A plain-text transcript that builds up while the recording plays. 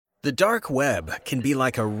The dark web can be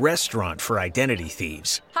like a restaurant for identity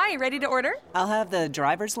thieves. Hi, ready to order? I'll have the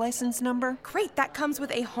driver's license number. Great, that comes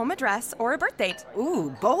with a home address or a birth date.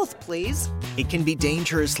 Ooh, both, please. It can be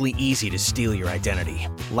dangerously easy to steal your identity.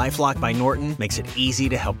 LifeLock by Norton makes it easy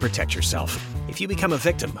to help protect yourself. If you become a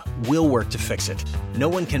victim, we'll work to fix it. No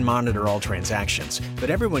one can monitor all transactions,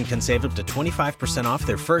 but everyone can save up to 25% off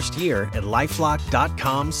their first year at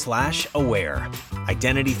LifeLock.com/aware.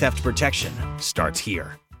 Identity theft protection starts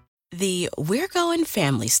here. The We're Going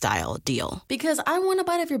Family Style deal. Because I want a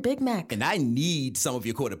bite of your Big Mac. And I need some of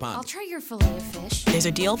your Quarter Pounder. I'll try your filet of fish. There's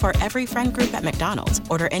a deal for every friend group at McDonald's.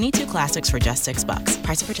 Order any two classics for just $6.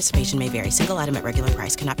 Price of participation may vary. Single item at regular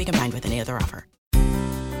price cannot be combined with any other offer.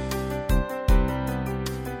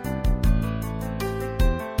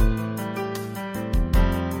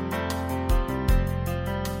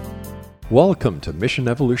 Welcome to Mission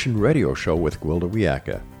Evolution Radio Show with Gwilda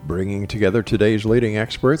Wiyaka, bringing together today's leading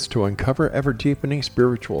experts to uncover ever-deepening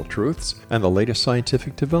spiritual truths and the latest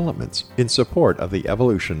scientific developments in support of the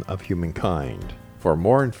evolution of humankind. For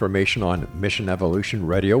more information on Mission Evolution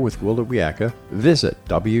Radio with Gwilda Wiyaka, visit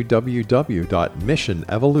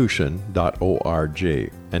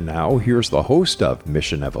www.missionevolution.org. And now, here's the host of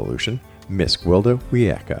Mission Evolution, Miss Gwilda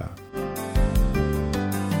Wiyaka.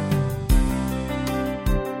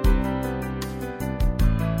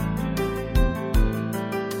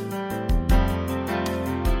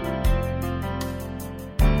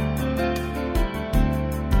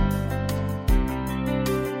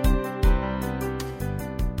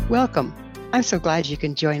 Welcome. I'm so glad you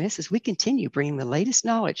can join us as we continue bringing the latest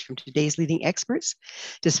knowledge from today's leading experts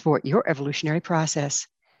to support your evolutionary process.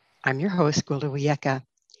 I'm your host, Gwilda Wiyaka.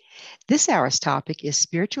 This hour's topic is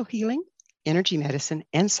spiritual healing, energy medicine,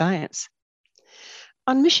 and science.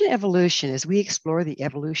 On Mission Evolution, as we explore the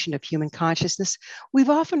evolution of human consciousness, we've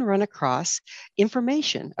often run across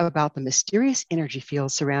information about the mysterious energy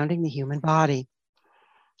field surrounding the human body.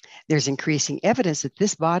 There's increasing evidence that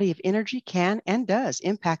this body of energy can and does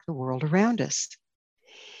impact the world around us.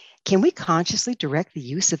 Can we consciously direct the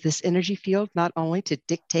use of this energy field not only to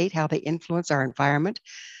dictate how they influence our environment,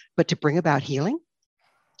 but to bring about healing?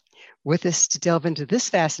 With us to delve into this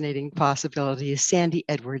fascinating possibility is Sandy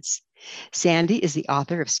Edwards. Sandy is the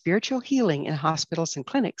author of Spiritual Healing in Hospitals and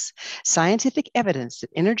Clinics, Scientific Evidence that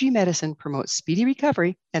Energy Medicine Promotes Speedy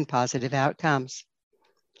Recovery and Positive Outcomes.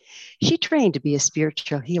 She trained to be a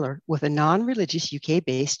spiritual healer with a non-religious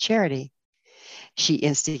UK-based charity. She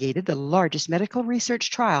instigated the largest medical research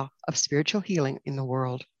trial of spiritual healing in the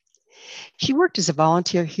world. She worked as a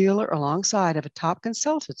volunteer healer alongside of a top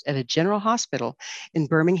consultant at a general hospital in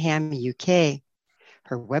Birmingham, UK.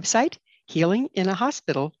 Her website,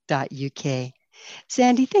 healinginahospital.uk.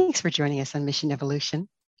 Sandy, thanks for joining us on Mission Evolution.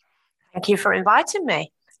 Thank you for inviting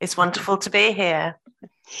me. It's wonderful to be here.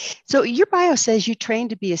 So your bio says you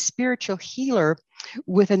trained to be a spiritual healer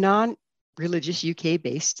with a non-religious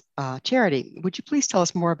UK-based charity. Would you please tell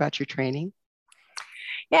us more about your training?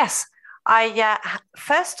 Yes.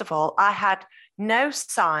 First of all, I had no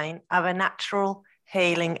sign of a natural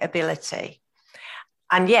healing ability.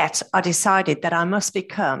 And yet I decided that I must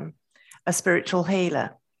become a spiritual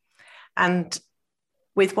healer. And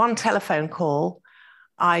with one telephone call,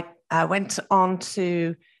 I went on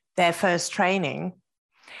to their first training.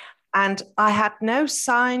 And I had no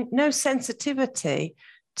sensitivity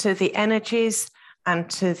to the energies and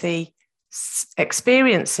to the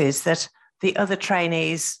experiences that the other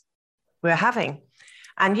trainees were having.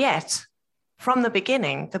 And yet, from the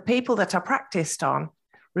beginning, the people that I practiced on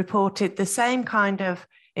reported the same kind of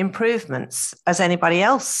improvements as anybody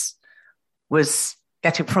else was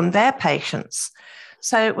getting from their patients.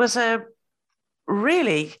 So it was a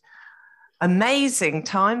really amazing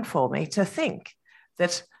time for me to think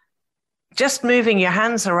that just moving your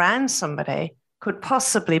hands around somebody could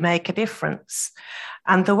possibly make a difference.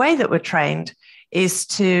 And the way that we're trained is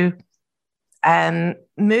to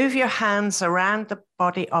move your hands around the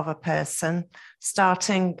body of a person,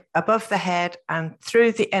 starting above the head and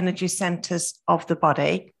through the energy centers of the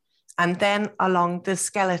body, and then along the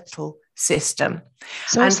skeletal system.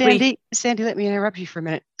 So Sandy, let me interrupt you for a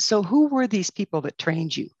minute. So who were these people that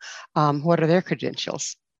trained you? What are their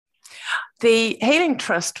credentials? The Healing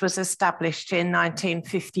Trust was established in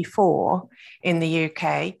 1954 in the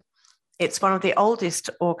UK. It's one of the oldest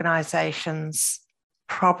organisations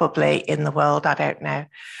probably in the world, I don't know.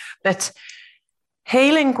 But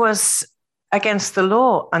healing was against the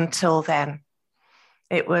law until then.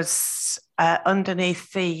 It was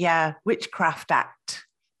underneath the Witchcraft Act,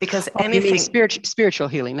 because anything... You mean spiritual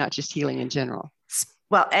healing, not just healing in general?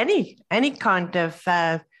 Well, any kind of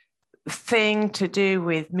thing to do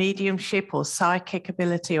with mediumship or psychic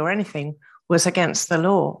ability or anything was against the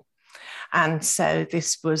law. And so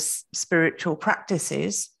this was spiritual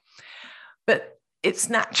practices. But it's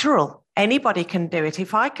natural. Anybody can do it.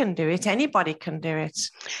 If I can do it, anybody can do it.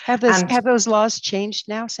 Have those laws changed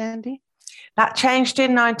now, Sandy? That changed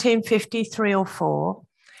in 1953 or 4.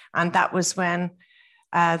 And that was when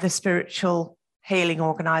the spiritual healing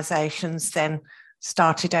organizations then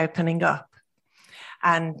started opening up.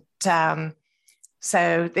 And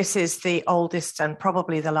so this is the oldest and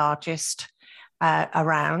probably the largest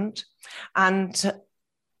around. And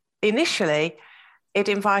initially, it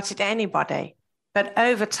invited anybody. But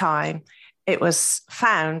over time, it was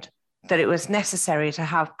found that it was necessary to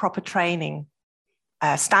have proper training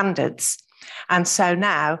standards. And so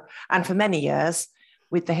now, and for many years,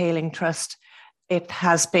 with the Healing Trust, it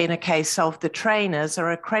has been a case of the trainers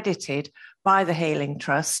are accredited by the Healing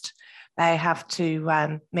Trust. They have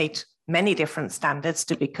to meet many different standards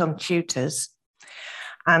to become tutors.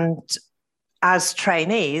 And as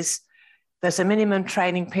trainees, there's a minimum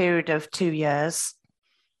training period of 2 years.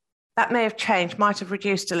 That may have changed, might have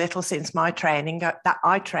reduced a little since my training. That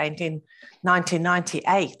I trained in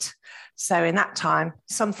 1998. So in that time,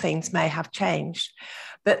 some things may have changed.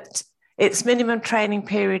 But it's minimum training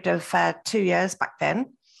period of 2 years back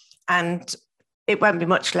then. And it won't be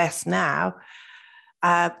much less now.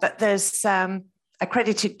 But there's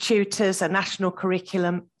accredited tutors, a national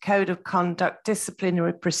curriculum, code of conduct,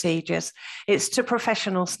 disciplinary procedures. It's to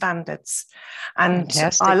professional standards. And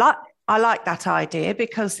Fantastic. I like that idea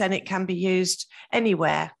because then it can be used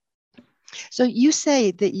anywhere. So you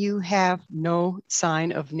say that you have no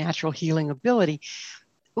sign of natural healing ability.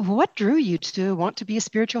 What drew you to want to be a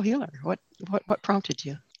spiritual healer? What prompted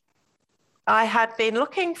you? I had been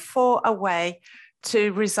looking for a way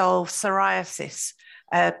to resolve psoriasis,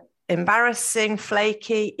 embarrassing,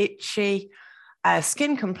 flaky, itchy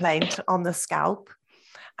skin complaint on the scalp.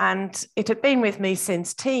 And it had been with me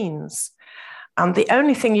since teens. The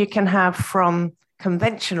only thing you can have from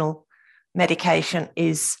conventional medication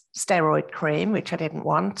is steroid cream, which I didn't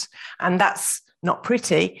want. And that's not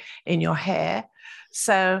pretty in your hair.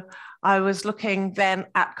 So I was looking then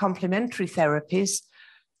at complementary therapies,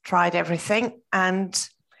 tried everything. And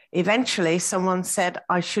eventually someone said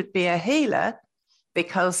I should be a healer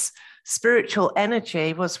because spiritual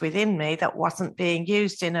energy was within me that wasn't being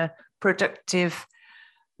used in a productive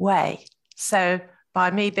way. So by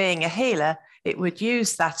me being a healer, it would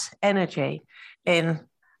use that energy in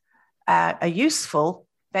a useful,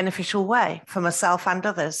 beneficial way for myself and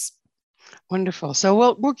others. Wonderful.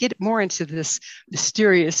 So we'll get more into this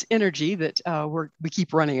mysterious energy that we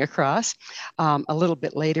keep running across a little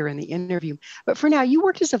bit later in the interview. But for now, you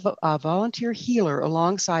worked as a volunteer healer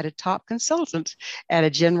alongside a top consultant at a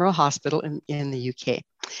general hospital in the UK.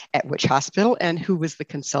 At which hospital and who was the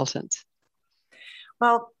consultant?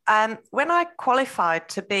 Well, when I qualified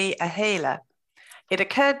to be a healer, it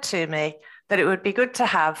occurred to me that it would be good to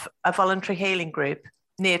have a voluntary healing group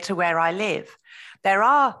near to where I live. There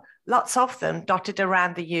are lots of them dotted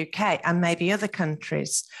around the UK and maybe other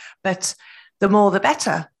countries, but the more the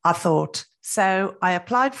better, I thought. So I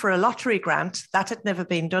applied for a lottery grant that had never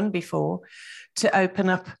been done before to open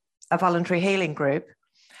up a voluntary healing group,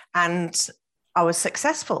 and I was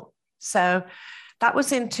successful. So that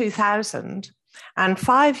was in 2000, and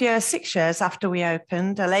 6 years after we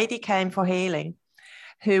opened, a lady came for healing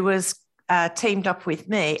who was teamed up with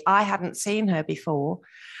me. I hadn't seen her before,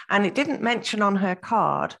 and it didn't mention on her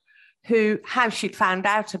card how she'd found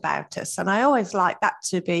out about us. And I always like that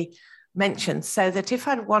to be mentioned so that if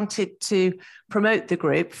I wanted to promote the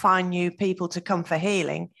group, find new people to come for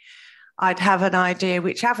healing, I'd have an idea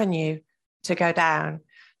which avenue to go down.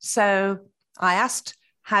 So I asked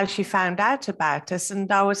how she found out about us,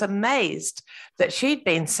 and I was amazed that she'd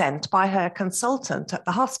been sent by her consultant at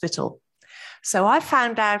the hospital. So I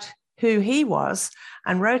found out who he was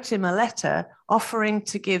and wrote him a letter offering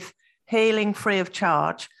to give healing free of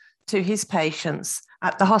charge to his patients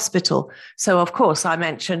at the hospital. So, of course, I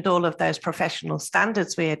mentioned all of those professional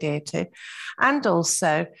standards we adhere to, and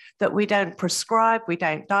also that we don't prescribe, we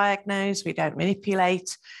don't diagnose, we don't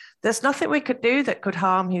manipulate. There's nothing we could do that could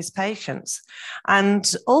harm his patients. And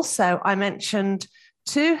also, I mentioned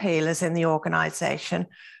 2 healers in the organisation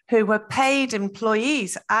who were paid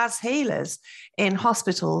employees as healers in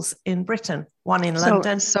hospitals in Britain, one in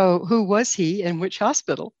London. So who was he and which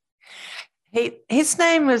hospital? His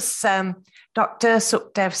name was Dr.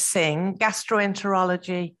 Sukhdev Singh,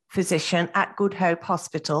 gastroenterology physician at Good Hope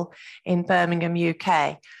Hospital in Birmingham,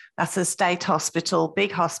 UK. That's a state hospital,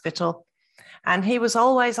 big hospital. And he was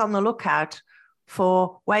always on the lookout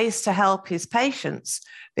for ways to help his patients,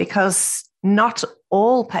 because not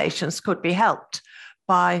all patients could be helped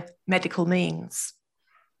by medical means.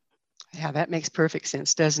 Yeah, that makes perfect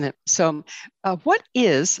sense, doesn't it? So what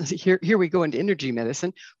is, here we go into energy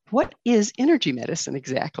medicine. What is energy medicine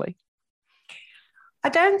exactly? I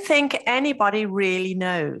don't think anybody really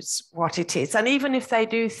knows what it is. And even if they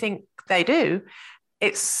do think they do,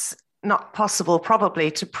 it's not possible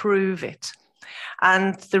probably to prove it.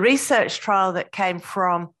 And the research trial that came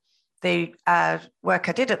from the work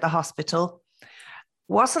I did at the hospital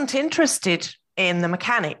wasn't interested in the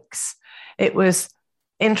mechanics. It was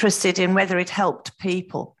interested in whether it helped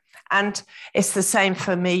people. And it's the same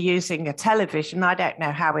for me using a television. I don't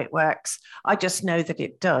know how it works. I just know that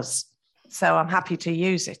it does. So I'm happy to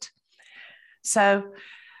use it. So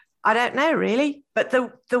I don't know really, but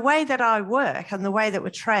the way that I work and the way that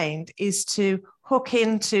we're trained is to hook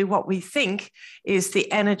into what we think is the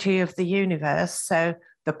energy of the universe. So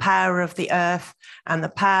the power of the earth and the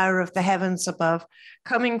power of the heavens above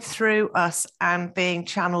coming through us and being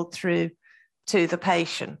channeled through to the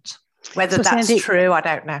patient. Whether that's Sandy, true, I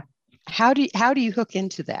don't know. How do you hook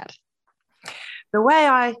into that? The way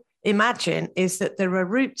I imagine is that there are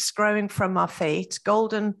roots growing from our feet,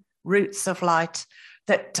 golden roots of light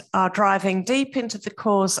that are driving deep into the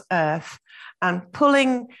core's earth and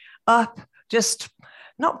pulling up, just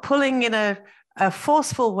not pulling in a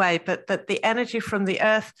forceful way, but that the energy from the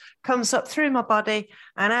earth comes up through my body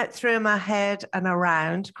and out through my head and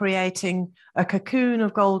around, creating a cocoon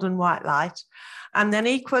of golden white light. And then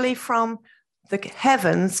equally from the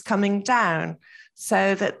heavens coming down,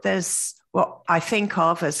 so that there's what I think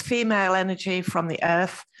of as female energy from the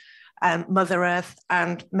earth and Mother Earth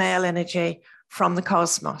and male energy from the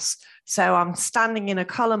cosmos. So I'm standing in a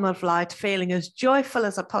column of light, feeling as joyful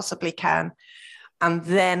as I possibly can, and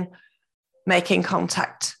then making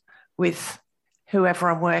contact with whoever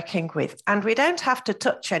I'm working with. And we don't have to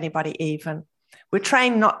touch anybody even. We're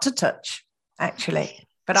trained not to touch, actually,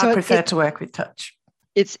 but I prefer to work with touch.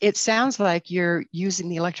 It sounds like you're using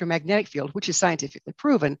the electromagnetic field, which is scientifically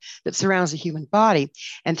proven, that surrounds the human body,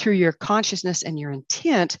 and through your consciousness and your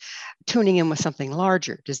intent, tuning in with something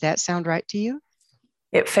larger. Does that sound right to you?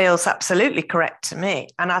 It feels absolutely correct to me.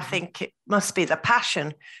 And I think it must be the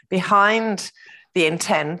passion behind the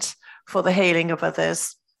intent for the healing of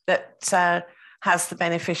others that has the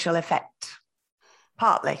beneficial effect,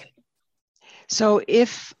 partly. So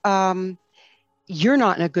if you're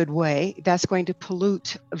not in a good way, that's going to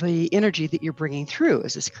pollute the energy that you're bringing through.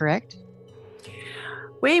 Is this correct?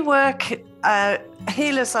 We work,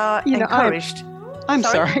 healers are encouraged. I'm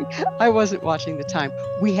sorry, I wasn't watching the time.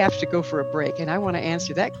 We have to go for a break, and I want to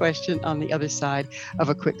answer that question on the other side of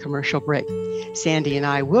a quick commercial break. Sandy and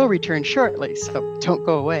I will return shortly, so don't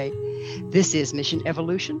go away. This is Mission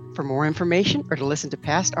Evolution. For more information or to listen to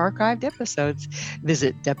past archived episodes,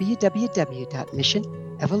 visit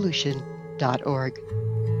www.missionevolution.org.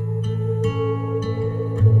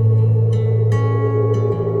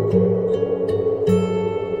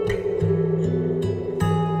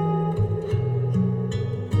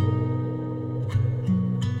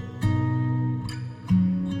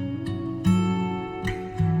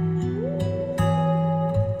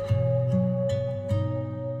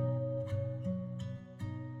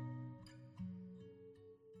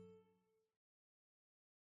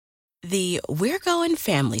 The We're Going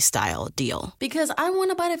Family Style deal. Because I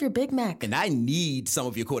want a bite of your Big Mac. And I need some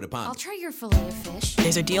of your quarter pound. I'll try your filet of fish.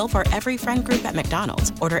 There's a deal for every friend group at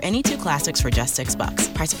McDonald's. Order any 2 classics for just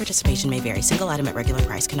 $6. Price of participation may vary. Single item at regular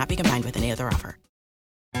price cannot be combined with any other offer.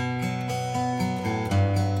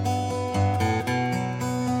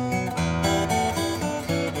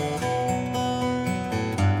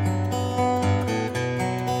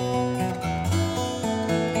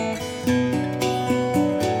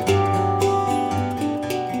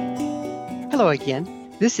 Hello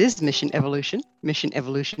again. This is Mission Evolution,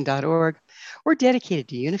 missionevolution.org. We're dedicated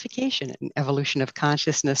to unification and evolution of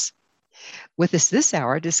consciousness. With us this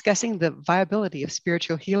hour discussing the viability of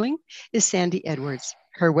spiritual healing is Sandy Edwards.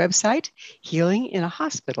 Her website,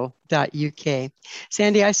 healinginahospital.uk.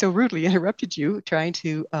 Sandy, I so rudely interrupted you trying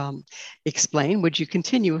to explain. Would you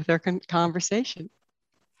continue with our conversation?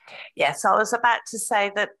 Yes, I was about to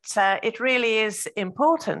say that it really is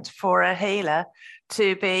important for a healer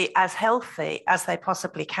to be as healthy as they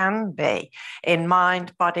possibly can be in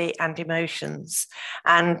mind, body, and emotions.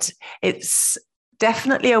 And it's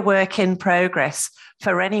definitely a work in progress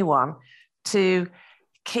for anyone to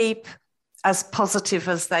keep as positive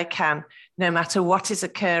as they can, no matter what is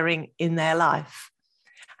occurring in their life.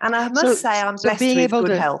 And I must say I'm blessed with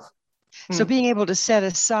good health. So being able to set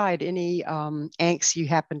aside any angst you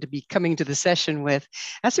happen to be coming to the session with,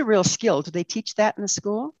 that's a real skill. Do they teach that in the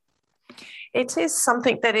school? It is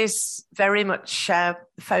something that is very much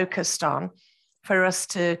focused on for us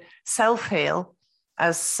to self-heal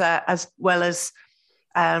as well as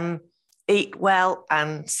eat well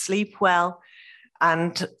and sleep well.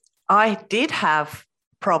 And I did have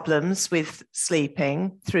problems with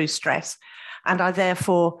sleeping through stress, and I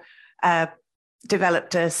therefore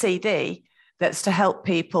developed a CD that's to help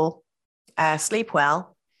people sleep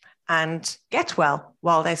well and get well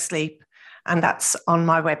while they sleep. And that's on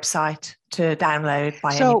my website to download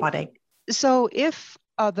by anybody. So if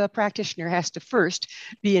the practitioner has to first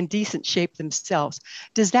be in decent shape themselves,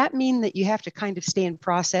 does that mean that you have to kind of stay in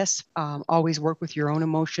process, always work with your own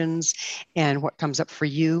emotions and what comes up for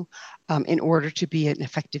you in order to be an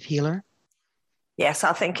effective healer? Yes,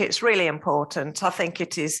 I think it's really important. I think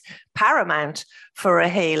it is paramount for a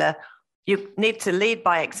healer. You need to lead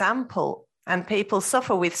by example, and people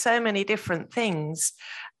suffer with so many different things,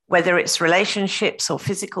 whether it's relationships or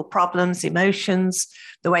physical problems, emotions,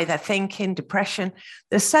 the way they're thinking, depression.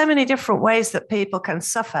 There's so many different ways that people can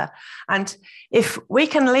suffer. And if we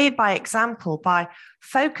can lead by example by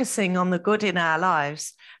focusing on the good in our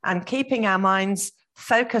lives and keeping our minds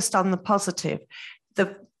focused on the positive,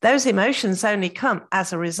 those emotions only come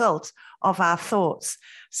as a result of our thoughts.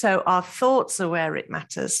 So our thoughts are where it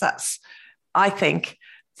matters. That's, I think,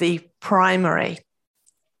 the primary.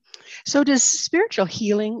 So does spiritual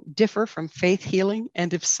healing differ from faith healing?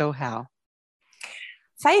 And if so, how?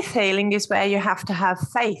 Faith healing is where you have to have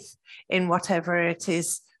faith in whatever it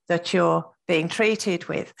is that you're being treated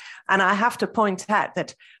with. And I have to point out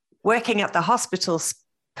that working at the hospitals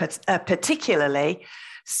particularly,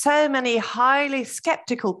 so many highly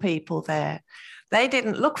skeptical people there. They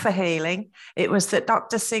didn't look for healing. It was that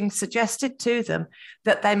Dr. Singh suggested to them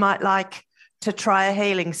that they might like to try a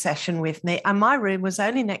healing session with me. And my room was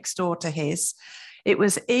only next door to his. It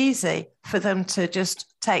was easy for them to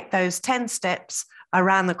just take those 10 steps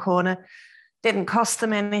around the corner. Didn't cost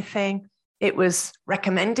them anything. It was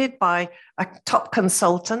recommended by a top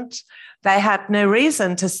consultant. They had no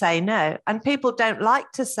reason to say no, and people don't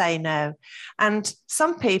like to say no. And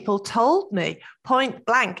some people told me point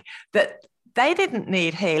blank that they didn't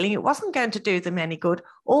need healing. It wasn't going to do them any good.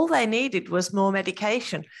 All they needed was more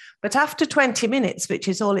medication. But after 20 minutes, which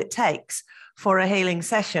is all it takes for a healing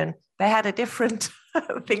session, they had a different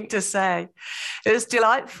thing to say. It was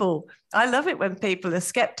delightful. I love it when people are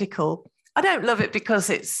skeptical. I don't love it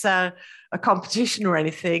because it's a competition or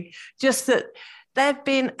anything, just that they've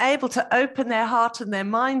been able to open their heart and their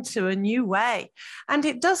mind to a new way. And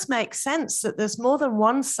it does make sense that there's more than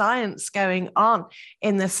one science going on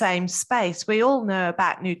in the same space. We all know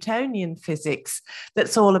about Newtonian physics.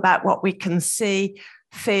 That's all about what we can see,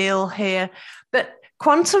 feel, hear. But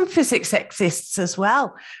quantum physics exists as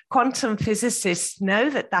well. Quantum physicists know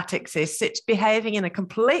that that exists. It's behaving in a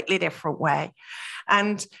completely different way.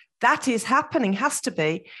 And that is happening, has to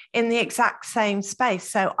be, in the exact same space.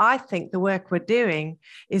 So I think the work we're doing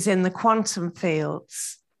is in the quantum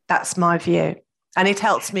fields. That's my view. And it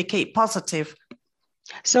helps me keep positive.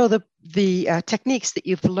 So the techniques that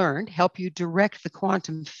you've learned help you direct the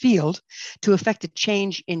quantum field to affect a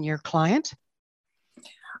change in your client?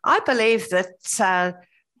 I believe that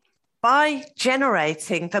by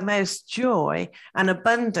generating the most joy and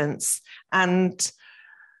abundance and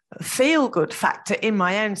feel-good factor in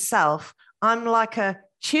my own self, I'm like a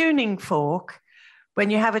tuning fork. When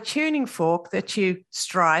you have a tuning fork that you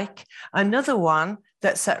strike, another one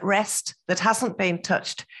that's at rest, that hasn't been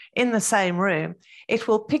touched in the same room, it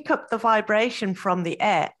will pick up the vibration from the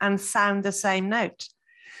air and sound the same note.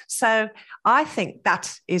 So I think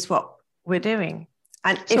that is what we're doing.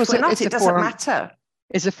 And if we're not, it doesn't matter.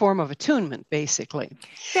 It's a form of attunement, basically.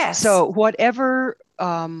 Yes. So whatever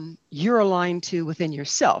you're aligned to within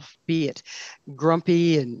yourself, be it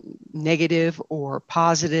grumpy and negative or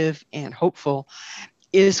positive and hopeful,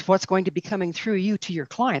 is what's going to be coming through you to your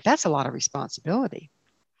client. That's a lot of responsibility.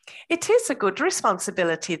 It is a good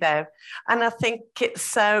responsibility, though. And I think it's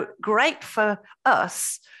so great for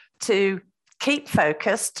us to keep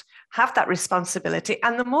focused, have that responsibility.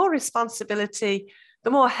 And the more responsibility, the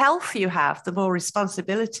more health you have, the more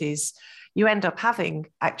responsibilities you end up having,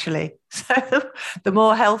 actually. So the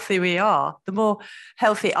more healthy we are, the more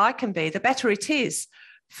healthy I can be, the better it is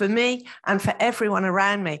for me and for everyone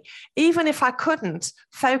around me. Even if I couldn't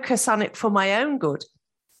focus on it for my own good,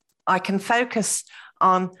 I can focus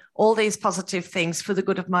on all these positive things for the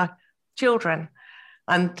good of my children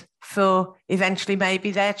and for eventually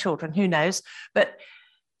maybe their children, who knows. But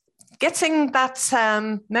getting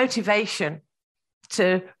that motivation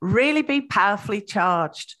to really be powerfully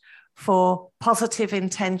charged for positive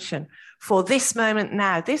intention, for this moment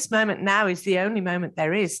now. This moment now is the only moment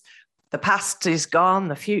there is. The past is gone.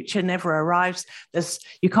 The future never arrives.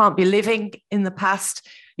 You can't be living in the past.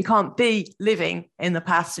 You can't be living in the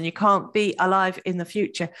past, and you can't be alive in the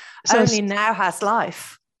future. Only now has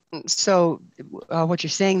life. So what you're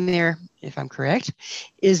saying there, if I'm correct,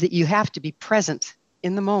 is that you have to be present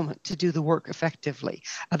in the moment to do the work effectively.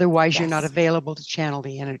 Otherwise, you're not available to channel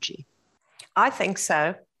the energy. I think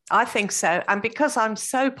so. And because I'm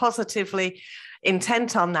so positively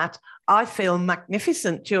intent on that, I feel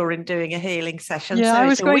magnificent during doing a healing session. Yeah, so I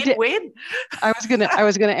was it's a going win-win. I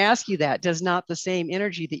was going to ask you that. Does not the same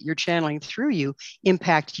energy that you're channeling through you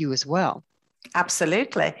impact you as well?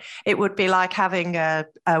 Absolutely. It would be like having a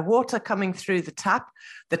water coming through the tap.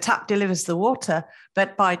 The tap delivers the water,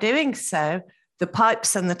 but by doing so, the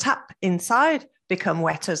pipes and the tap inside become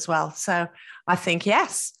wet as well. So I think,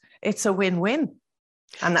 yes, it's a win-win.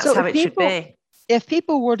 And that's how it should be. If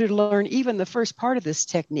people were to learn even the first part of this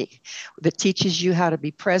technique that teaches you how to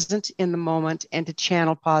be present in the moment and to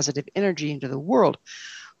channel positive energy into the world,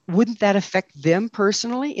 wouldn't that affect them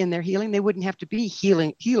personally in their healing? They wouldn't have to be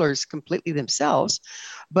healers completely themselves,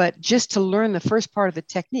 but just to learn the first part of the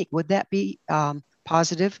technique, would that be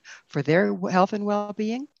positive for their health and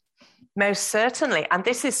well-being? Most certainly. And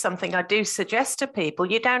this is something I do suggest to people.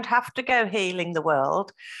 You don't have to go healing the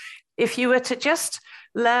world. If you were to just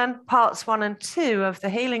learn parts 1 and 2 of the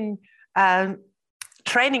healing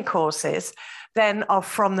training courses, then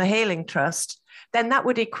from the Healing Trust, then that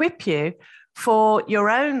would equip you for your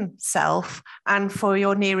own self and for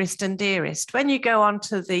your nearest and dearest. When you go on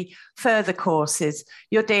to the further courses,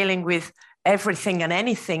 you're dealing with everything and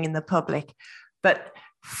anything in the public. But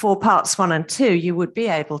for parts 1 and 2, you would be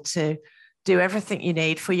able to do everything you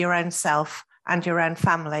need for your own self and your own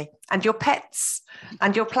family and your pets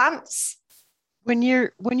and your plants. When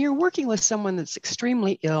you're working with someone that's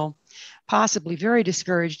extremely ill, possibly very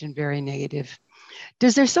discouraged and very negative,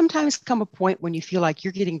 does there sometimes come a point when you feel like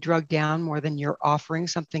you're getting drugged down more than you're offering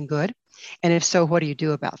something good? And if so, what do you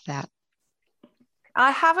do about that? I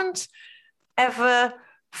haven't ever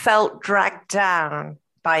felt dragged down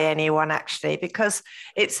by anyone, actually, because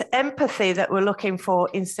it's empathy that we're looking for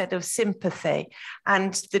instead of sympathy.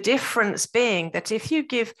 And the difference being that if you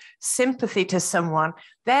give sympathy to someone,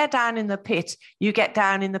 they're down in the pit, you get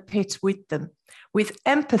down in the pit with them. With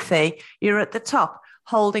empathy, you're at the top,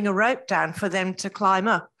 holding a rope down for them to climb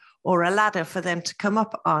up or a ladder for them to come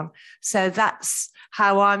up on. So that's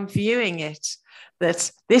how I'm viewing it,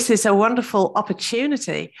 that this is a wonderful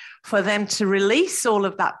opportunity for them to release all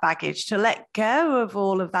of that baggage, to let go of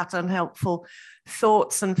all of that unhelpful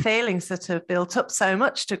thoughts and feelings that have built up so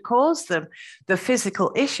much to cause them the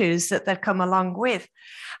physical issues that they've come along with.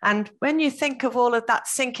 And when you think of all of that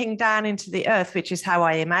sinking down into the earth, which is how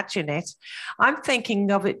I imagine it, I'm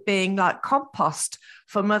thinking of it being like compost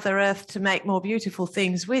for Mother Earth to make more beautiful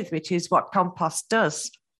things with, which is what compost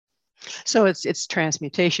does. So it's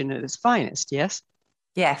transmutation at its finest, yes?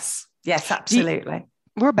 Yes, absolutely.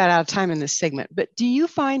 We're about out of time in this segment, but do you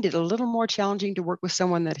find it a little more challenging to work with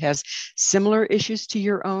someone that has similar issues to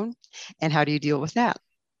your own? And how do you deal with that?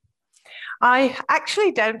 I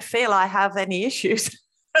actually don't feel I have any issues.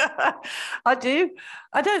 I do.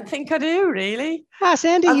 I don't think I do, really. Ah,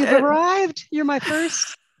 Sandy, you've arrived. You're my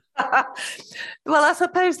first. Well, I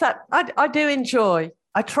suppose that I do enjoy.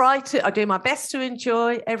 I do my best to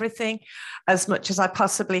enjoy everything as much as I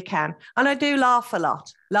possibly can. And I do laugh a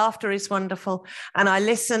lot. Laughter is wonderful. And I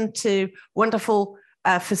listen to wonderful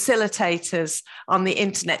facilitators on the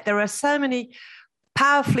internet. There are so many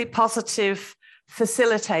powerfully positive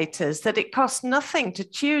facilitators that it costs nothing to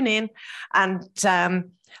tune in and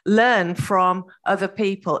learn from other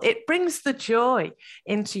people. It brings the joy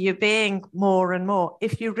into your being more and more.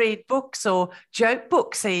 If you read books or joke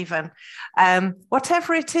books even,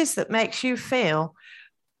 whatever it is that makes you feel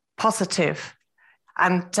positive.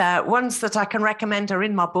 And ones that I can recommend are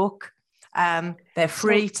in my book. They're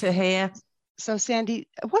free to hear. So Sandy,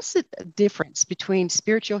 what's the difference between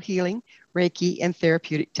spiritual healing, Reiki, and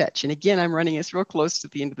therapeutic touch? And again, I'm running us real close to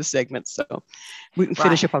the end of the segment, so we can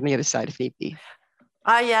finish up on the other side if need be.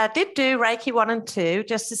 I did do Reiki 1 and 2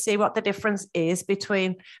 just to see what the difference is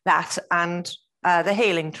between that and the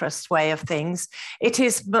Healing Trust way of things. It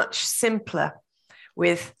is much simpler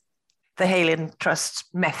with the Healing Trust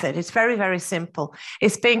method. It's very, very simple.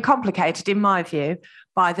 It's been complicated, in my view,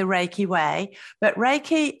 by the Reiki way, but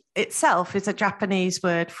Reiki itself is a Japanese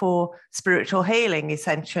word for spiritual healing,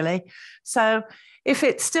 essentially. So if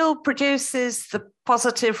it still produces the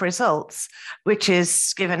positive results, which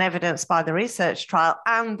is given evidence by the research trial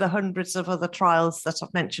and the hundreds of other trials that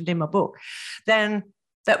I've mentioned in my book, then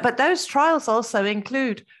but those trials also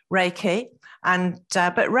include Reiki. And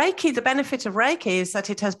but Reiki, the benefit of Reiki is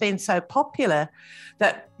that it has been so popular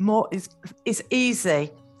that more is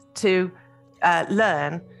easy to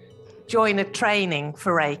learn. Join a training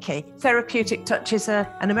for Reiki. Therapeutic touch is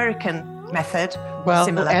an American method. Well,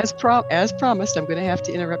 similar. as promised, I'm going to have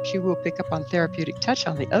to interrupt you. We'll pick up on therapeutic touch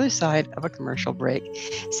on the other side of a commercial break.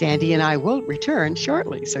 Sandy and I will return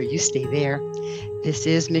shortly, so you stay there. This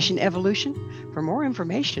is Mission Evolution. For more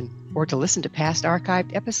information or to listen to past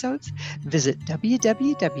archived episodes, visit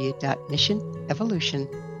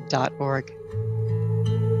www.missionevolution.org.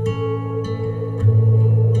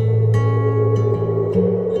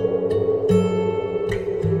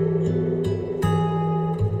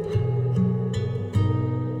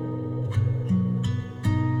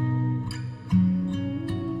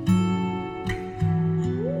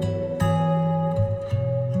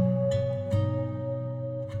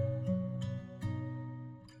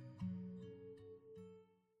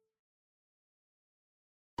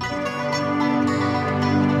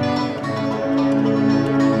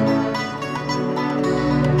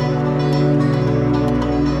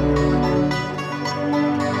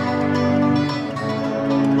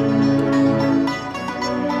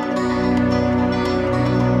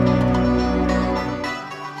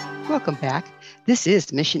 Welcome back. This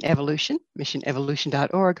is Mission Evolution,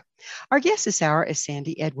 missionevolution.org. Our guest this hour is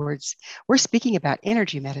Sandy Edwards. We're speaking about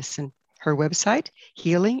energy medicine. Her website,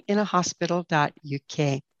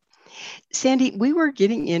 healinginahospital.uk. Sandy, we were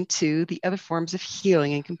getting into the other forms of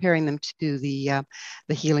healing and comparing them to the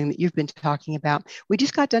healing that you've been talking about. We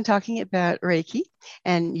just got done talking about Reiki,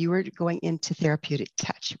 and you were going into therapeutic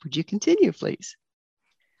touch. Would you continue, please?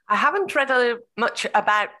 I haven't read much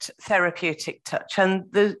about therapeutic touch,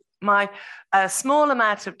 and my small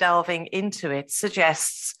amount of delving into it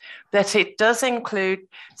suggests that it does include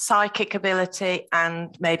psychic ability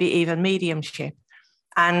and maybe even mediumship.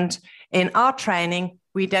 And in our training,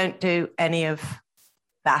 we don't do any of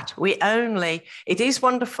that. It is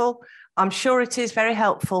wonderful. I'm sure it is very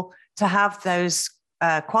helpful to have those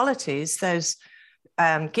qualities, those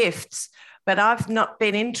gifts, but I've not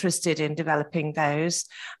been interested in developing those.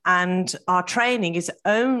 And our training is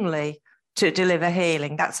only to deliver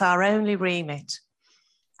healing. That's our only remit.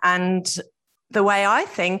 And the way I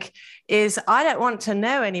think is I don't want to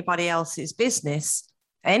know anybody else's business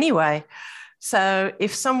anyway. So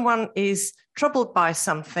if someone is troubled by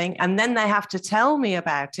something and then they have to tell me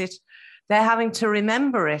about it, they're having to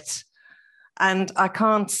remember it. And I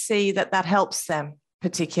can't see that helps them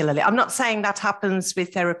particularly. I'm not saying that happens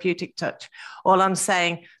with therapeutic touch. All I'm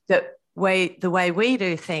saying that the way we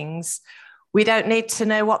do things, we don't need to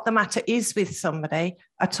know what the matter is with somebody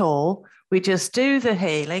at all. We just do the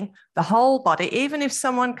healing, the whole body. Even if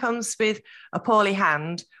someone comes with a poorly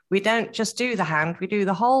hand, we don't just do the hand, we do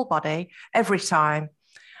the whole body every time.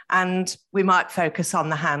 And we might focus on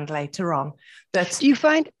the hand later on. But do you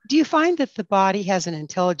find that the body has an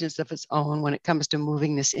intelligence of its own when it comes to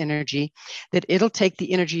moving this energy, that it'll take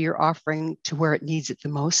the energy you're offering to where it needs it the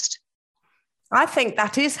most? I think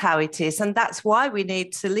that is how it is. And that's why we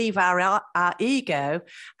need to leave our ego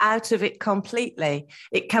out of it completely.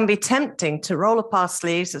 It can be tempting to roll up our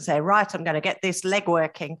sleeves and say, right, I'm going to get this leg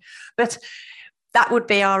working. But that would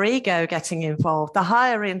be our ego getting involved. The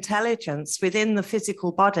higher intelligence within the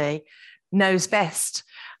physical body knows best.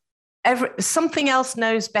 Something else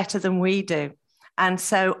knows better than we do. And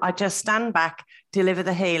so I just stand back, deliver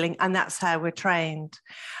the healing, and that's how we're trained.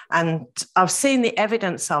 And I've seen the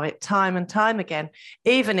evidence of it time and time again,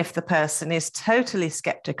 even if the person is totally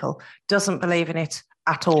skeptical, doesn't believe in it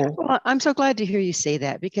at all. Well, I'm so glad to hear you say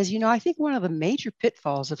that, because, I think one of the major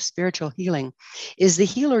pitfalls of spiritual healing is the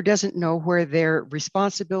healer doesn't know where their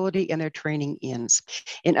responsibility and their training ends.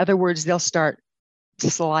 In other words, they'll start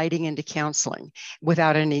sliding into counseling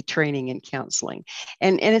without any training in counseling.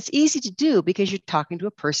 And it's easy to do because you're talking to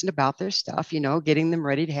a person about their stuff, getting them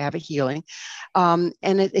ready to have a healing. And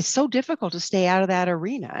it's so difficult to stay out of that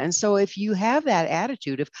arena. And so if you have that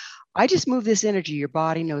attitude of, I just move this energy, your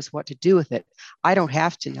body knows what to do with it, I don't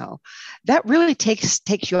have to know, that really takes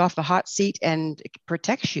you off the hot seat and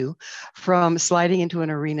protects you from sliding into an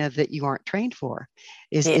arena that you aren't trained for.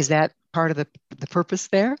 Is that part of the purpose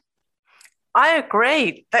there? I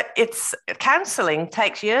agree that counseling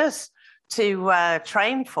takes years to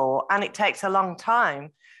train for, and it takes a long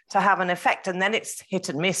time to have an effect. And then it's hit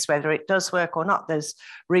and miss whether it does work or not. There's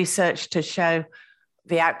research to show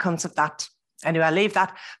the outcomes of that. Anyway, I leave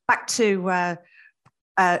that back to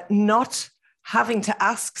not having to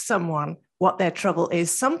ask someone what their trouble is.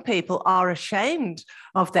 Some people are ashamed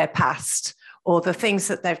of their past or the things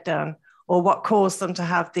that they've done or what caused them to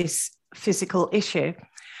have this physical issue.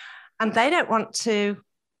 And they don't want to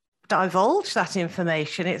divulge that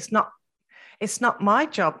information. It's not my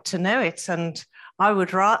job to know it. And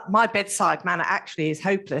my bedside manner actually is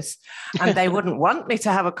hopeless, and they wouldn't want me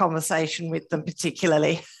to have a conversation with them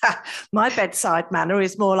particularly. My bedside manner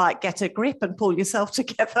is more like get a grip and pull yourself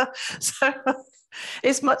together. So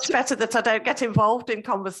it's much better that I don't get involved in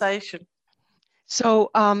conversation.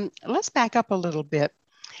 So let's back up a little bit.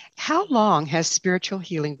 How long has spiritual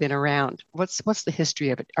healing been around? What's the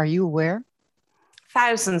history of it? Are you aware?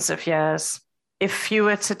 Thousands of years. If you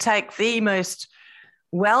were to take the most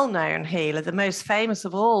well-known healer, the most famous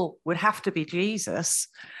of all would have to be Jesus.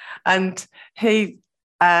 And he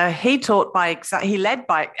taught he led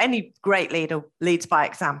by, any great leader leads by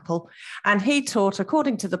example. And he taught,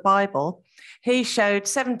 according to the Bible, he showed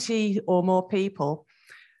 70 or more people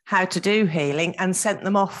how to do healing and sent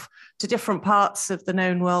them off to different parts of the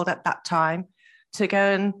known world at that time to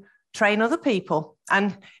go and train other people.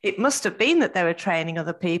 And it must have been that they were training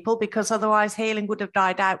other people, because otherwise healing would have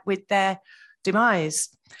died out with their demise.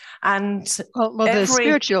 And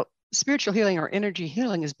the spiritual healing or energy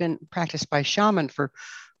healing has been practiced by shaman for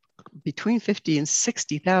between 50 and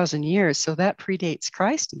 60,000 years. So that predates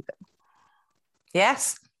Christ even.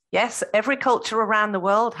 Yes. Every culture around the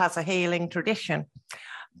world has a healing tradition.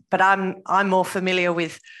 But I'm more familiar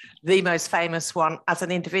with the most famous one as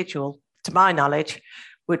an individual, to my knowledge,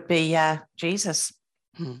 would be Jesus.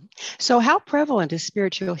 So how prevalent is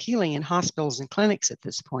spiritual healing in hospitals and clinics at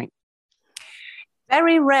this point?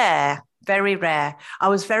 Very rare, very rare. I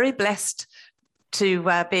was very blessed to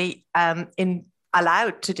be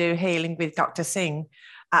allowed to do healing with Dr. Singh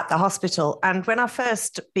at the hospital. And when I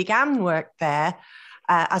first began work there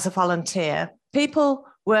as a volunteer, people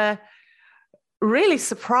were really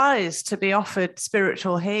surprised to be offered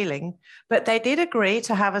spiritual healing, but they did agree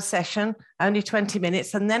to have a session, only 20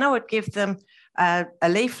 minutes, and then I would give them a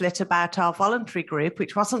leaflet about our voluntary group,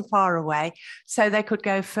 which wasn't far away, so they could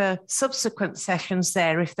go for subsequent sessions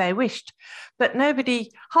there if they wished. But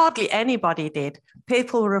hardly anybody did.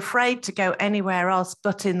 People were afraid to go anywhere else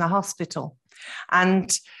but in the hospital.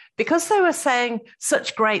 And because they were saying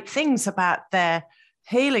such great things about their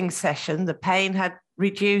healing session, the pain had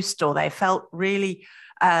reduced, or they felt really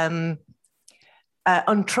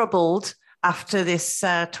untroubled after this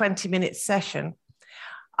 20-minute session,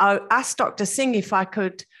 I asked Dr. Singh if I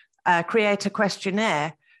could create a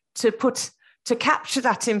questionnaire to capture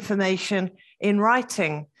that information in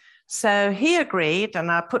writing. So he agreed, and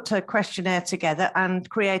I put a questionnaire together and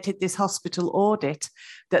created this hospital audit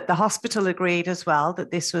that the hospital agreed as well that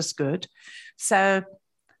this was good. So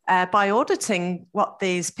by auditing what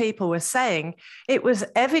these people were saying, it was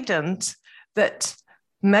evident that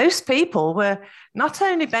most people were not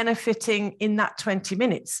only benefiting in that 20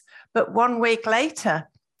 minutes, but 1 week later,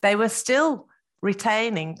 they were still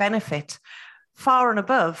retaining benefit far and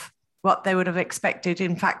above what they would have expected.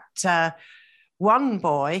 In fact, one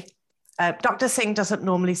boy, Dr. Singh doesn't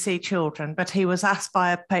normally see children, but he was asked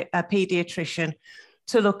by a pediatrician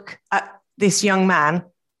to look at this young man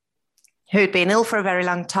who'd been ill for a very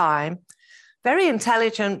long time, very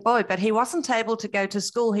intelligent boy, but he wasn't able to go to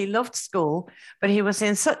school. He loved school, but he was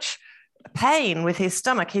in such pain with his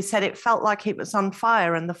stomach. He said it felt like it was on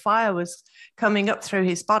fire and the fire was coming up through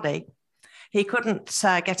his body. He couldn't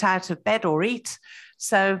get out of bed or eat.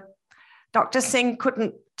 So Dr. Singh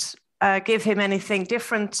couldn't give him anything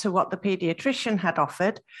different to what the pediatrician had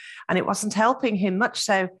offered, and it wasn't helping him much.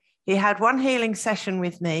 So he had one healing session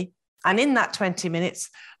with me, and in that 20 minutes,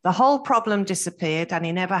 the whole problem disappeared, and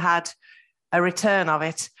he never had a return of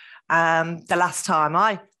it. The last time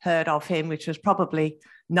I heard of him, which was probably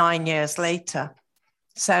 9 years later.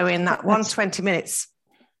 So in that 120 minutes.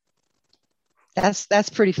 That's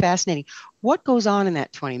pretty fascinating. What goes on in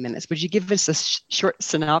that 20 minutes? Would you give us a short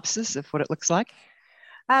synopsis of what it looks like?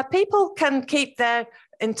 People can keep their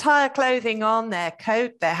entire clothing on, their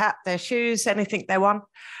coat, their hat, their shoes, anything they want.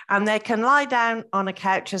 And they can lie down on a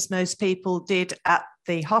couch, as most people did at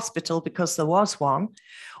the hospital because there was one,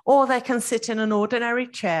 or they can sit in an ordinary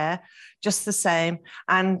chair, just the same.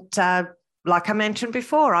 And like I mentioned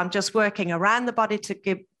before, I'm just working around the body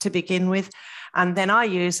to begin with. And then I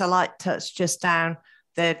use a light touch just down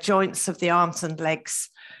the joints of the arms and legs.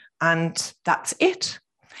 And that's it.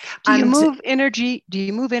 Do you move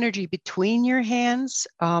energy between your hands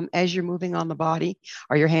as you're moving on the body?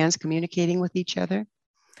 Are your hands communicating with each other?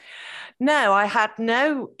 No, I had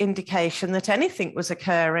no indication that anything was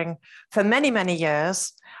occurring for many, many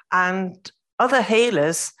years. And other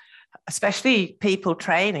healers especially people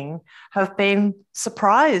training, have been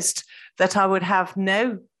surprised that I would have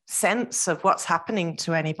no sense of what's happening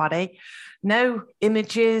to anybody, no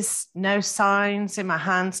images, no signs in my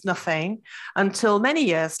hands, nothing, until many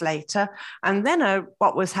years later. And then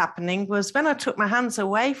what was happening was when I took my hands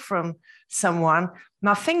away from someone,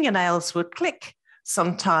 my fingernails would click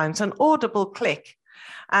sometimes, an audible click.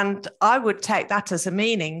 And I would take that as a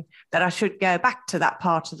meaning that I should go back to that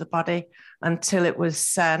part of the body until it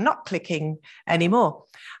was not clicking anymore.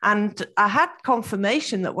 And I had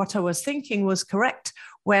confirmation that what I was thinking was correct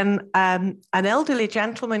when an elderly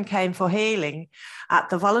gentleman came for healing at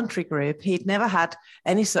the voluntary group. He'd never had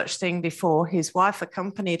any such thing before. His wife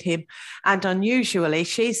accompanied him, and unusually,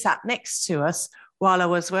 she sat next to us while I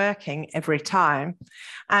was working every time.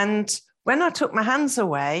 And when I took my hands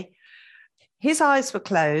away, his eyes were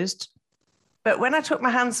closed, but when I took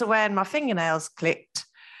my hands away and my fingernails clicked,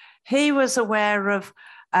 he was aware of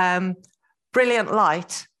brilliant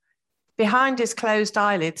light behind his closed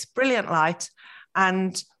eyelids, brilliant light.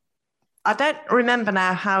 And I don't remember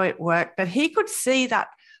now how it worked, but he could see that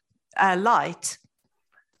light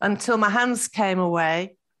until my hands came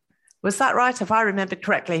away. Was that right, if I remember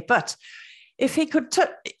correctly? But if he could,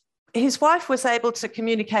 his wife was able to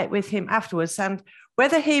communicate with him afterwards, and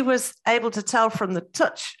whether he was able to tell from the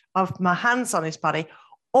touch of my hands on his body,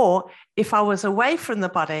 or if I was away from the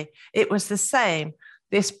body, it was the same,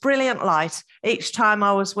 this brilliant light each time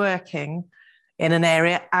I was working in an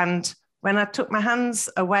area. And when I took my hands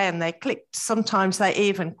away and they clicked, sometimes they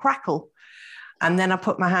even crackle. And then I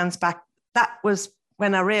put my hands back. That was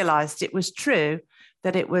when I realized it was true,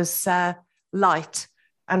 that it was light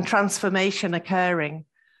and transformation occurring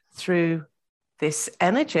through this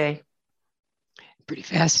energy. Pretty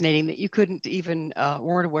fascinating that you couldn't even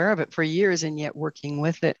weren't aware of it for years and yet working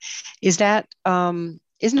with it. Is that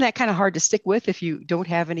isn't that kind of hard to stick with if you don't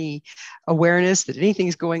have any awareness that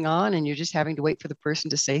anything's going on and you're just having to wait for the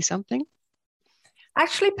person to say something?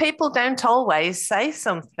 Actually, people don't always say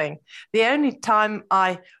something. The only time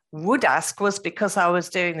I would ask was because I was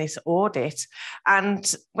doing this audit. And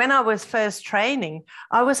when I was first training,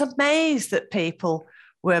 I was amazed that people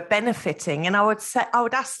were benefiting, and I would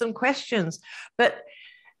ask them questions. But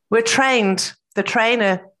we're trained, the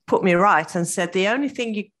trainer put me right and said, the only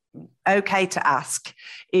thing you okay to ask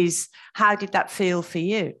is, how did that feel for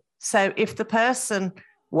you? So if the person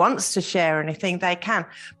wants to share anything, they can.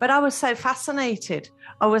 But I was so fascinated.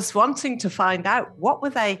 I was wanting to find out, what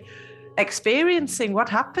were they experiencing, what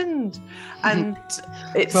happened? And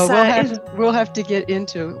it's we'll have to get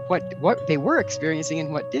into what they were experiencing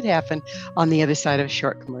and what did happen on the other side of a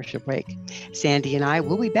short commercial break. Sandy and I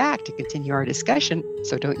will be back to continue our discussion,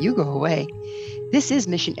 so don't you go away. This is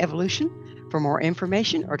Mission Evolution. For more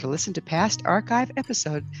information or to listen to past archive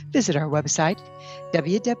episodes, visit our website,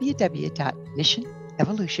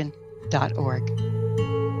 www.missionevolution.org.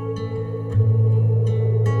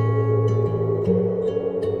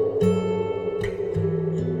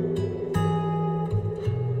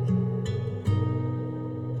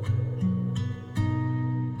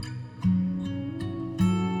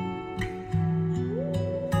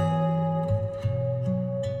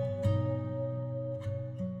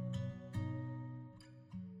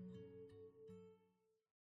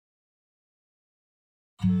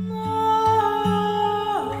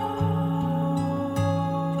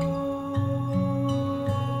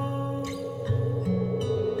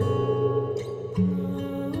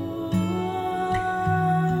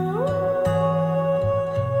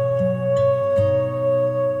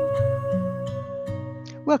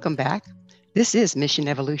 Welcome back. This is Mission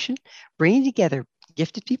Evolution, bringing together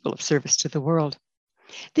gifted people of service to the world.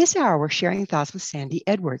 This hour, we're sharing thoughts with Sandy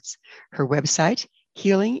Edwards. Her website,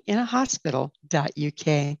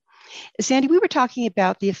 healinginahospital.uk. Sandy, we were talking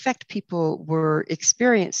about the effect people were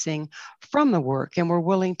experiencing from the work and were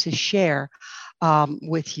willing to share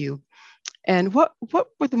with you. And what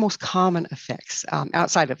were the most common effects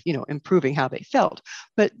outside of, improving how they felt,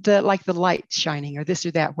 but like the light shining or this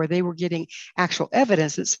or that, where they were getting actual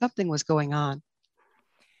evidence that something was going on?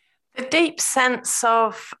 The deep sense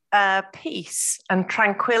of peace and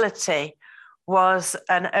tranquility was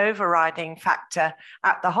an overriding factor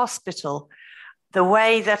at the hospital. The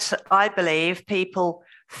way that I believe people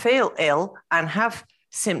feel ill and have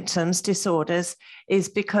symptoms, disorders, is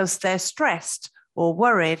because they're stressed or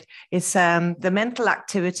worried. It's the mental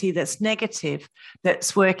activity that's negative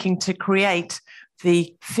that's working to create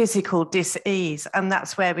the physical dis-ease. And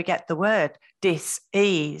that's where we get the word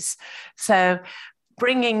dis-ease. So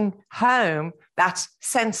bringing home that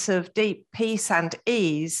sense of deep peace and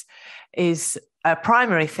ease is a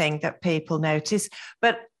primary thing that people notice.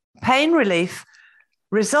 But pain relief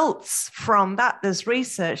results from that, there's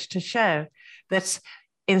research to show that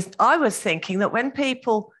I was thinking that when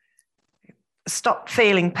people stop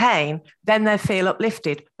feeling pain, then they feel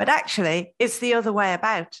uplifted. But actually, it's the other way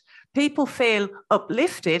about. People feel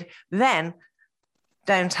uplifted, then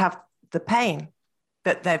don't have the pain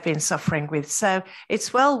that they've been suffering with. So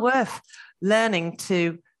it's well worth learning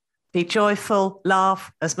to be joyful,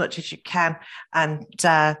 laugh as much as you can. And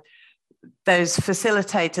those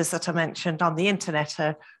facilitators that I mentioned on the internet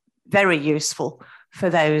are very useful for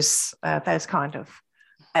those kind of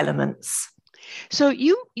elements. So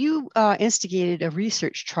you instigated a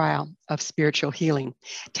research trial of spiritual healing.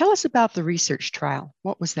 Tell us about the research trial.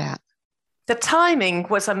 What was that? The timing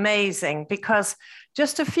was amazing because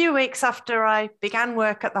just a few weeks after I began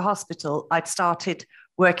work at the hospital, I'd started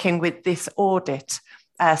working with this audit.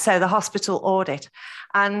 So the hospital audit.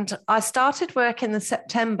 And I started work in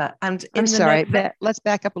September. And let's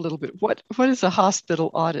back up a little bit. What is a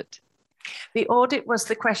hospital audit? The audit was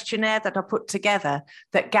the questionnaire that I put together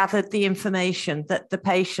that gathered the information that the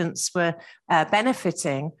patients were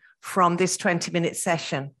benefiting from this 20-minute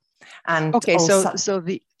session. And okay, so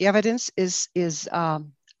the evidence is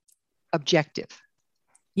objective.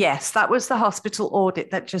 Yes, that was the hospital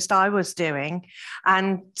audit that just I was doing.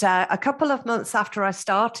 And a couple of months after I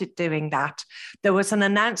started doing that, there was an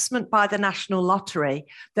announcement by the National Lottery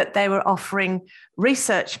that they were offering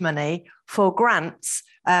research money for grants,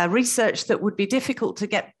 research that would be difficult to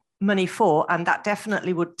get money for, and that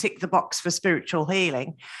definitely would tick the box for spiritual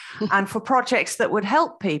healing, and for projects that would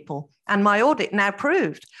help people. And my audit now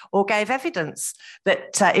proved or gave evidence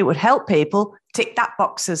that it would help people, tick that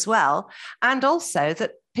box as well, and also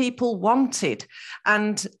that people wanted.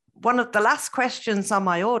 And one of the last questions on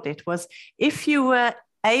my audit was, if we were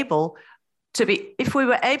able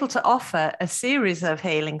to offer a series of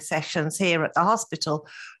healing sessions here at the hospital,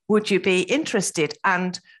 would you be interested?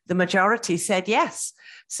 And the majority said yes.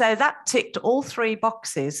 So that ticked all three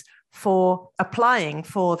boxes for applying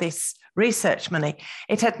for this research money.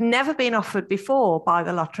 It had never been offered before by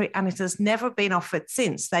the lottery, and it has never been offered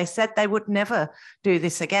since. They said they would never do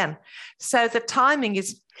this again. So the timing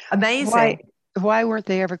is amazing. Why weren't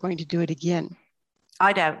they ever going to do it again?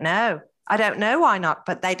 I don't know. I don't know why not,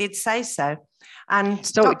 but they did say so. And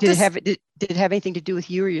so did it have anything to do with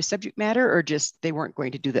you or your subject matter, or just they weren't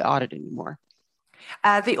going to do the audit anymore?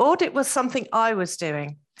 The audit was something I was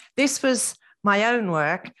doing. This was my own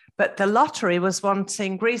work, but the lottery was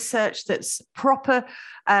wanting research that's proper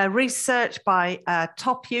research by a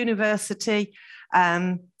top university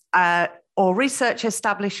or research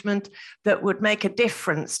establishment that would make a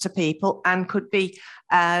difference to people and could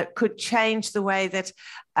change the way that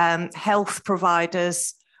health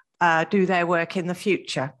providers do their work in the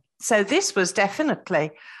future. So this was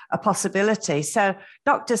definitely a possibility. So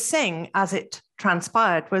Dr. Singh, as it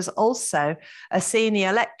transpired, was also a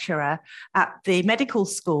senior lecturer at the medical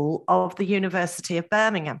school of the University of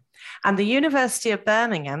Birmingham. And the University of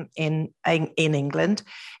Birmingham in England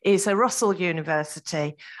is a Russell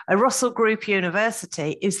University. A Russell Group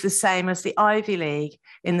University is the same as the Ivy League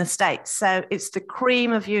in the States. So it's the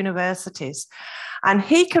cream of universities. And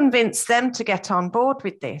he convinced them to get on board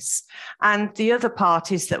with this and the other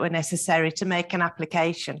parties that were necessary to make an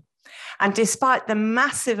application. And despite the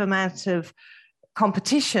massive amount of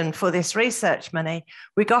competition for this research money,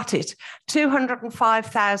 we got it,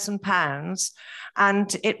 £205,000.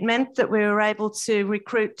 And it meant that we were able to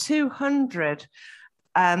recruit 200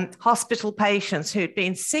 hospital patients who'd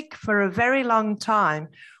been sick for a very long time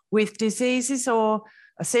with diseases or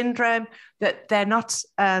a syndrome that they're not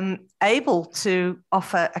able to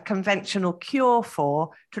offer a conventional cure for.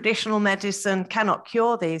 Traditional medicine cannot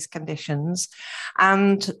cure these conditions.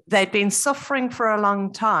 And they'd been suffering for a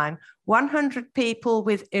long time. 100 people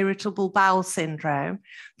with irritable bowel syndrome,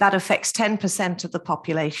 that affects 10% of the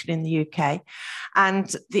population in the UK.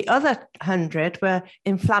 And the other 100 were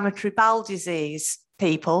inflammatory bowel disease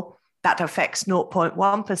people. That affects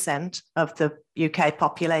 0.1% of the UK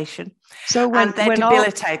population. So and they're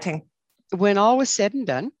debilitating. When all was said and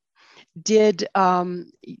done,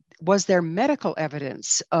 was there medical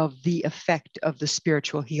evidence of the effect of the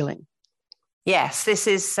spiritual healing? Yes,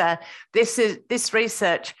 this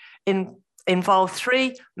research involved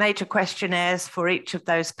 3 major questionnaires for each of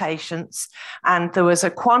those patients, and there was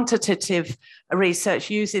a quantitative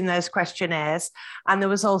research using those questionnaires, and there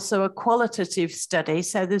was also a qualitative study.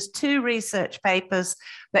 So there's 2 research papers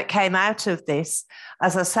that came out of this,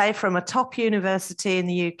 as I say, from a top university in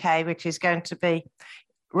the UK, which is going to be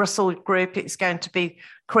Russell Group. It's going to be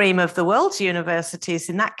cream of the world's universities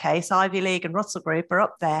in that case. Ivy League and Russell Group are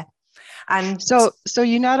up there. And so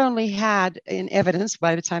you not only had in evidence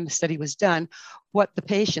by the time the study was done what the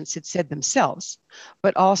patients had said themselves,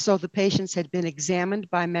 but also the patients had been examined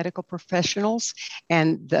by medical professionals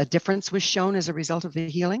and the difference was shown as a result of the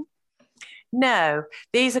healing? No,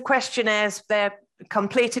 these are questionnaires. They're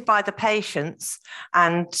completed by the patients,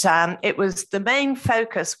 and it was the main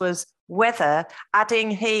focus was whether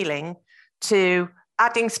adding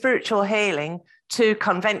spiritual healing to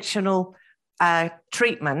conventional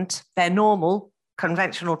treatment, their normal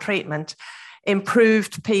conventional treatment,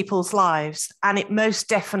 improved people's lives, and it most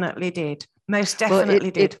definitely did. Most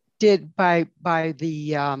definitely did. It did by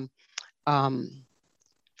the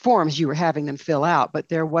forms you were having them fill out, but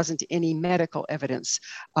there wasn't any medical evidence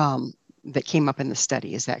that came up in the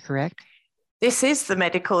study. Is that correct? This is the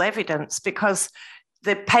medical evidence, because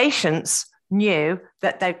the patients knew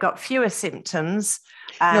that they've got fewer symptoms.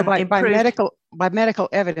 No, by medical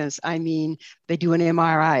evidence, I mean they do an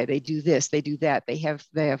MRI, they do this, they do that. They have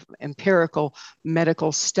empirical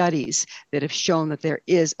medical studies that have shown that there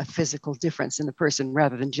is a physical difference in the person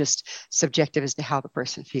rather than just subjective as to how the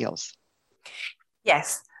person feels.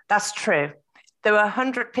 Yes, that's true. There were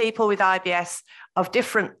 100 people with IBS of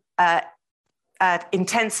different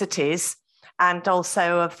intensities, and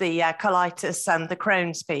also of the colitis and the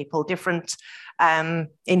Crohn's people, different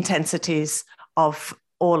intensities of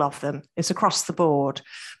all of them. It's across the board.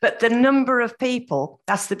 But the number of people,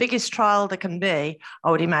 that's the biggest trial there can be,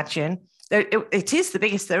 I would imagine. It is the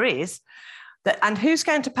biggest there is. And who's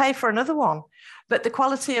going to pay for another one? But the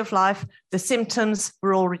quality of life, the symptoms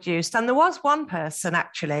were all reduced. And there was one person,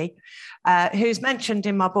 actually, who's mentioned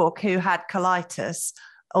in my book, who had colitis,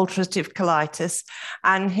 ulcerative colitis,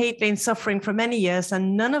 and he'd been suffering for many years,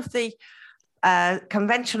 and none of the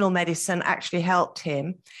conventional medicine actually helped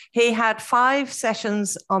him. He had 5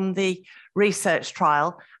 sessions on the research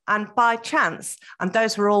trial, and by chance, and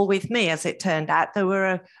those were all with me as it turned out, there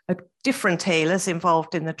were different healers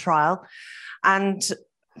involved in the trial, and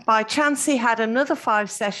by chance he had another 5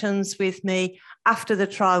 sessions with me after the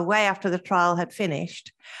trial, way after the trial had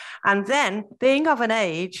finished. And then, being of an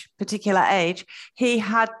particular age, he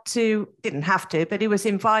didn't have to, but he was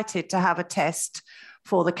invited to have a test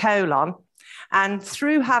for the colon. And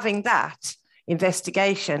through having that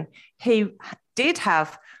investigation, he did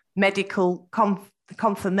have medical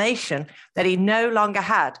confirmation that he no longer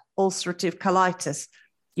had ulcerative colitis.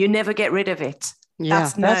 You never get rid of it. Yeah,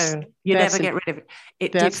 that's known. You never get rid of it.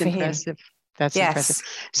 It did for impressive. him. That's yes. impressive.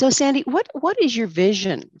 So, Sandy, what is your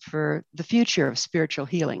vision for the future of spiritual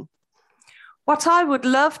healing? What I would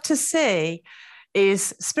love to see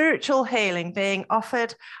is spiritual healing being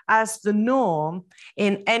offered as the norm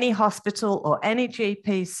in any hospital or any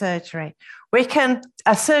GP surgery.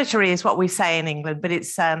 A surgery is what we say in England, but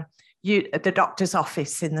it's the doctor's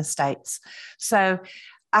office in the States. So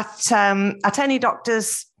at any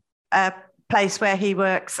doctor's place where he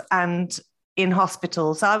works and in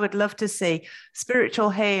hospitals, I would love to see spiritual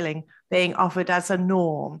healing being offered as a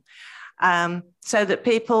norm, so that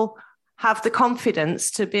people have the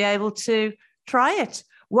confidence to be able to try it.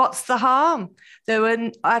 What's the harm? There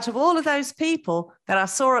were, out of all of those people that I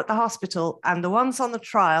saw at the hospital and the ones on the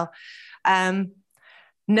trial,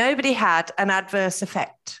 nobody had an adverse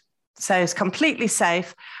effect. So it's completely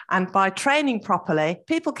safe. And by training properly,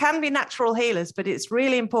 people can be natural healers, but it's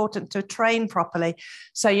really important to train properly.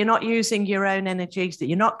 So you're not using your own energies, that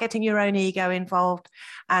you're not getting your own ego involved,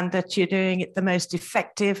 and that you're doing it the most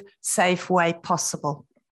effective, safe way possible.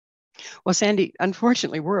 Well, Sandy,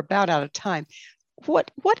 unfortunately, we're about out of time. What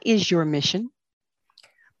is your mission?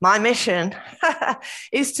 My mission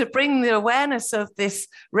is to bring the awareness of this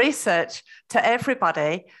research to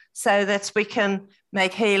everybody so that we can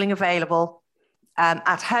make healing available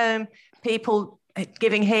at home, people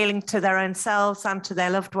giving healing to their own selves and to their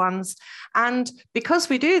loved ones. And because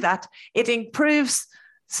we do that, it improves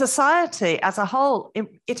society as a whole.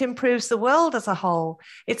 It improves the world as a whole.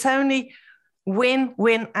 It's only win,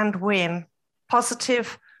 win, and win.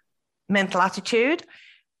 Positive mental attitude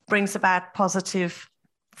brings about positive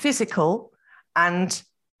physical, and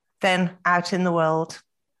then out in the world.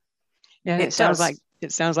 Yeah, it sounds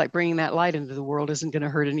like bringing that light into the world isn't going to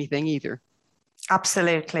hurt anything either.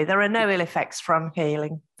 Absolutely. There are no ill effects from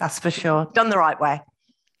healing, that's for sure, done the right way.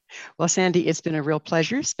 Well, Sandy, it's been a real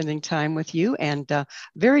pleasure spending time with you, and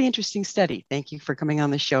very interesting study. Thank you for coming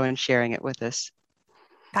on the show and sharing it with us.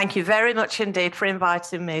 Thank you very much indeed for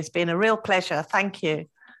inviting me. It's been a real pleasure. Thank you.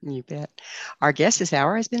 You bet. Our guest this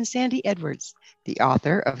hour has been Sandy Edwards, the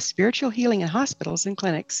author of Spiritual Healing in Hospitals and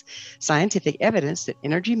Clinics, Scientific Evidence that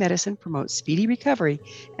Energy Medicine Promotes Speedy Recovery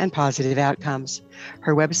and Positive Outcomes.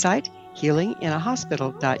 Her website,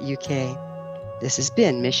 healinginahospital.uk. This has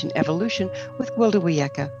been Mission Evolution with Gwilda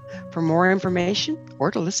Wiyaka. For more information or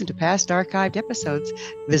to listen to past archived episodes,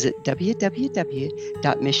 visit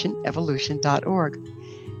www.missionevolution.org.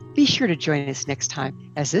 Be sure to join us next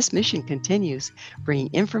time as this mission continues, bringing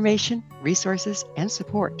information, resources, and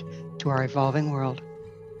support to our evolving world.